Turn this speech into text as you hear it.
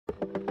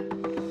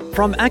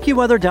From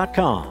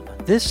AccuWeather.com,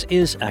 this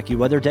is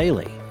AccuWeather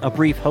Daily, a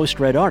brief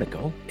host-read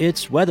article.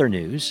 It's weather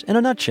news in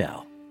a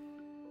nutshell.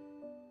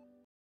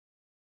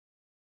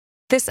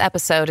 This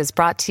episode is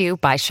brought to you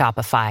by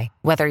Shopify.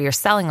 Whether you're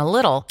selling a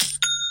little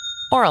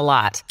or a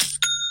lot,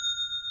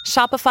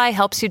 Shopify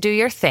helps you do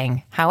your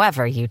thing,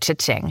 however you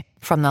cha-ching.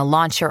 From the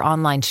launch your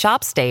online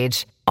shop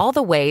stage, all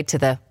the way to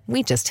the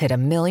we just hit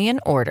 1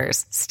 million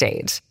orders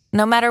stage.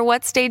 No matter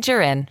what stage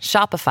you're in,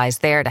 Shopify's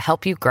there to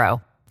help you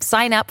grow.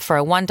 Sign up for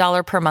a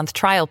 $1 per month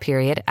trial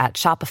period at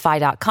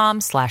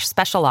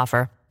shopify.com/special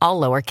offer,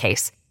 all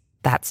lowercase.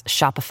 That's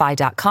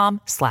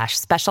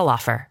shopify.com/special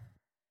offer.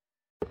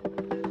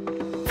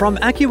 From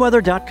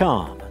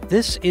AccuWeather.com,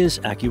 this is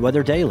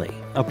AccuWeather Daily,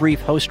 a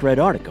brief host-read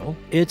article.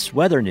 It's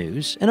weather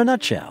news in a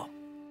nutshell.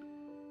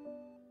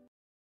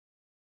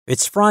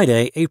 It's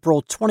Friday,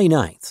 April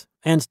 29th,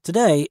 and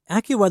today,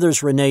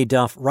 AccuWeather's Renee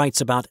Duff writes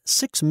about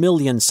 6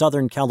 million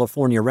Southern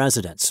California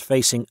residents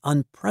facing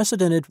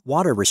unprecedented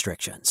water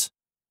restrictions.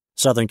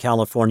 Southern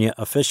California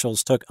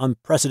officials took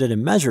unprecedented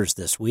measures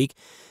this week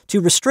to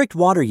restrict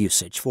water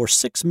usage for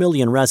 6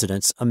 million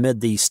residents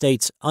amid the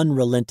state's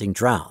unrelenting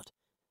drought.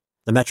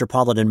 The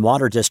Metropolitan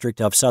Water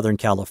District of Southern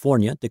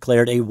California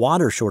declared a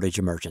water shortage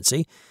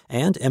emergency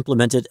and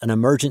implemented an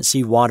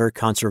emergency water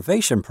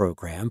conservation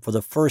program for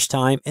the first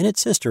time in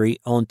its history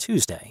on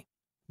Tuesday.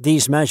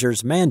 These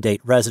measures mandate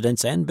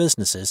residents and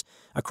businesses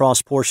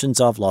across portions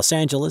of Los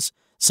Angeles,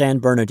 San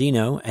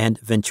Bernardino, and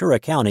Ventura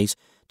counties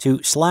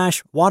to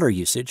slash water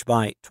usage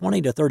by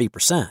 20 to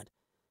 30%.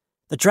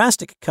 The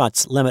drastic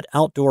cuts limit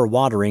outdoor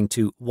watering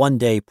to 1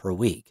 day per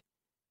week.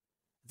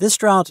 This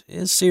drought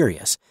is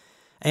serious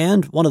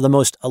and one of the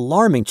most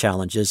alarming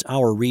challenges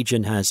our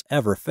region has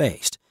ever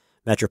faced,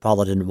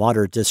 Metropolitan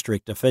Water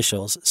District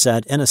officials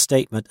said in a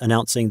statement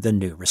announcing the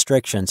new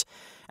restrictions,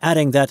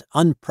 adding that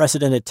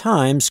unprecedented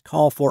times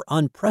call for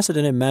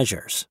unprecedented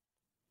measures.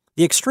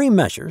 The extreme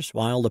measures,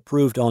 while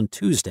approved on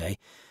Tuesday,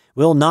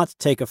 will not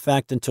take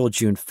effect until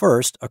June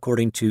 1st,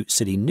 according to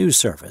City News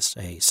Service,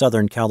 a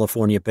Southern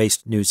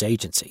California-based news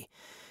agency.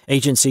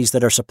 Agencies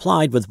that are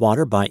supplied with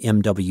water by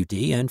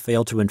MWD and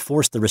fail to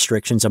enforce the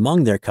restrictions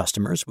among their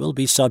customers will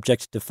be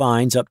subject to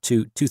fines up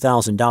to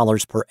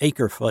 $2,000 per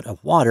acre-foot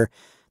of water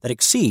that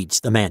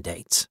exceeds the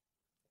mandates.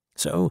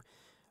 So,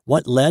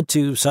 what led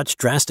to such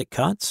drastic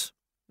cuts?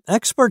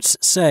 Experts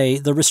say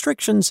the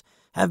restrictions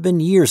have been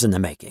years in the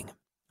making.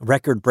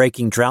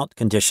 Record-breaking drought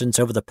conditions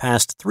over the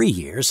past 3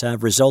 years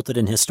have resulted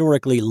in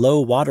historically low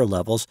water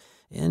levels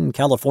in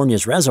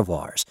California's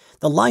reservoirs,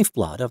 the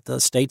lifeblood of the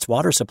state's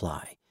water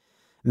supply.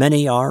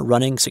 Many are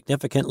running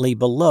significantly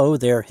below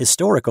their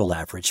historical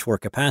average for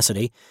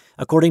capacity,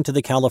 according to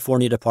the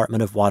California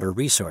Department of Water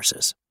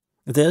Resources.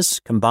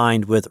 This,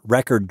 combined with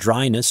record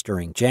dryness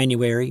during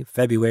January,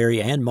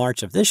 February, and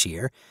March of this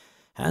year,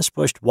 has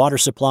pushed water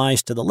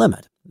supplies to the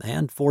limit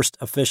and forced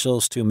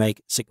officials to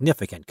make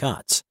significant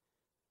cuts.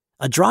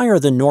 A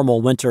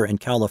drier-than-normal winter in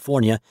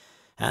California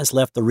has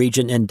left the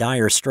region in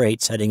dire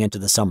straits heading into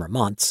the summer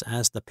months,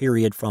 as the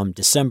period from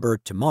December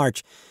to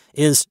March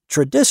is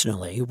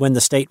traditionally when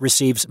the state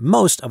receives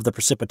most of the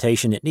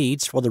precipitation it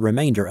needs for the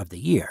remainder of the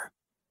year.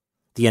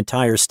 The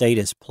entire state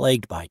is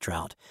plagued by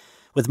drought,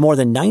 with more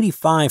than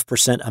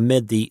 95%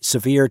 amid the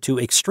severe to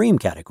extreme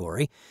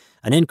category,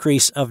 an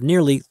increase of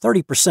nearly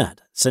 30%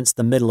 since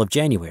the middle of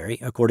January,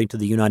 according to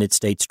the United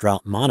States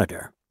Drought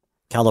Monitor.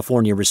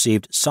 California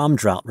received some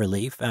drought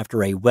relief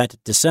after a wet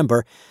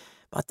December,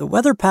 but the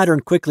weather pattern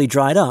quickly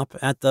dried up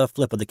at the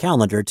flip of the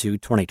calendar to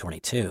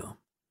 2022.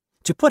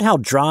 To put how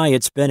dry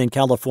it's been in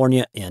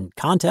California in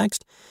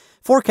context,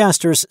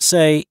 forecasters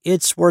say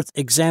it's worth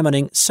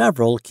examining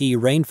several key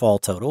rainfall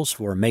totals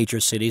for major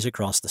cities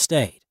across the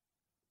state.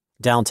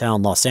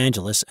 Downtown Los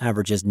Angeles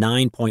averages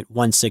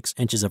 9.16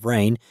 inches of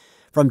rain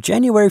from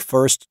January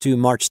 1st to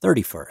March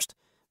 31st,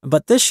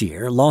 but this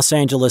year Los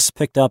Angeles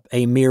picked up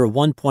a mere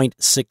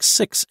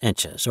 1.66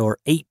 inches, or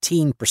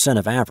 18%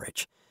 of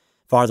average.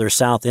 Farther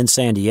south in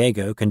San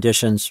Diego,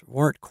 conditions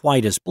weren't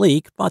quite as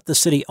bleak, but the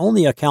city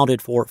only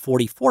accounted for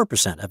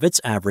 44% of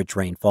its average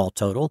rainfall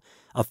total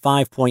of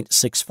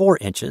 5.64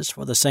 inches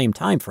for the same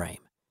time frame.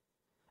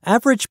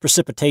 Average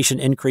precipitation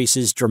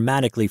increases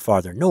dramatically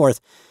farther north,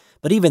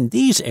 but even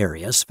these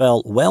areas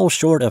fell well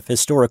short of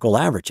historical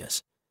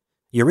averages.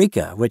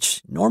 Eureka,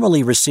 which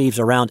normally receives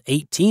around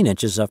 18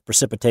 inches of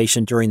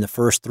precipitation during the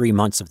first 3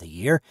 months of the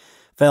year,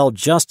 fell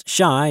just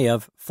shy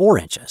of 4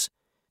 inches.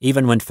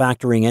 Even when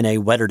factoring in a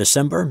wetter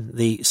December,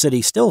 the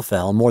city still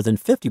fell more than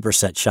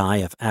 50% shy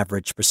of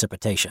average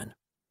precipitation.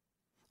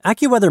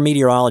 AccuWeather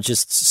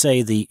meteorologists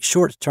say the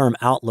short-term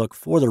outlook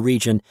for the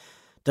region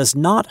does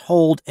not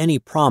hold any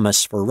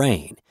promise for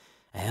rain,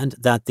 and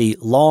that the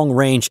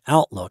long-range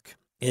outlook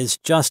is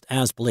just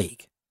as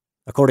bleak.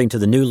 According to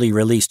the newly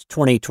released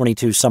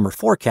 2022 summer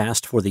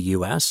forecast for the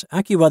U.S.,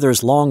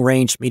 AccuWeather's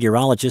long-range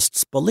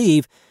meteorologists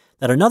believe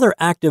that another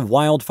active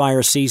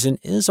wildfire season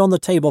is on the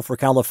table for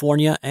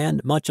California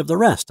and much of the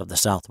rest of the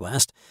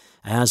Southwest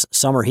as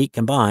summer heat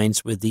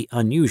combines with the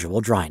unusual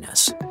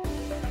dryness.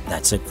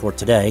 That's it for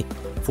today.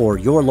 For For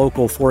your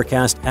local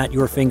forecast at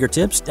your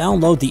fingertips,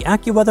 download the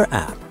AccuWeather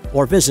app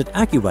or visit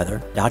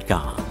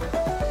AccuWeather.com.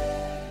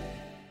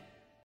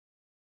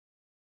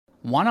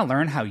 Want to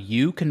learn how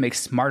you can make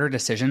smarter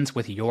decisions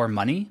with your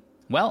money?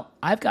 Well,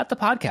 I've got the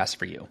podcast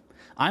for you.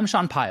 I'm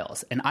Sean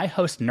Piles, and I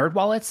host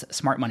NerdWallet's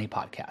Smart Money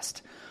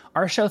Podcast.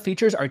 Our show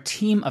features our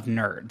team of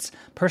nerds,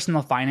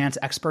 personal finance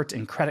experts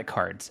in credit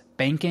cards,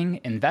 banking,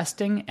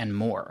 investing, and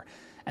more.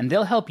 And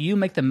they'll help you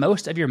make the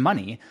most of your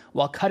money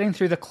while cutting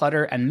through the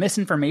clutter and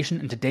misinformation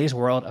in today's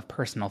world of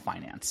personal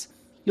finance.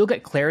 You'll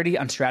get clarity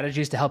on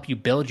strategies to help you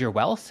build your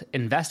wealth,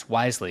 invest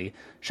wisely,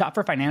 shop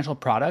for financial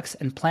products,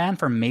 and plan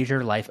for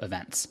major life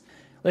events.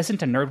 Listen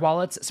to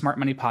NerdWallet's Smart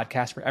Money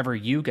Podcast wherever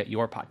you get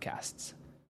your podcasts.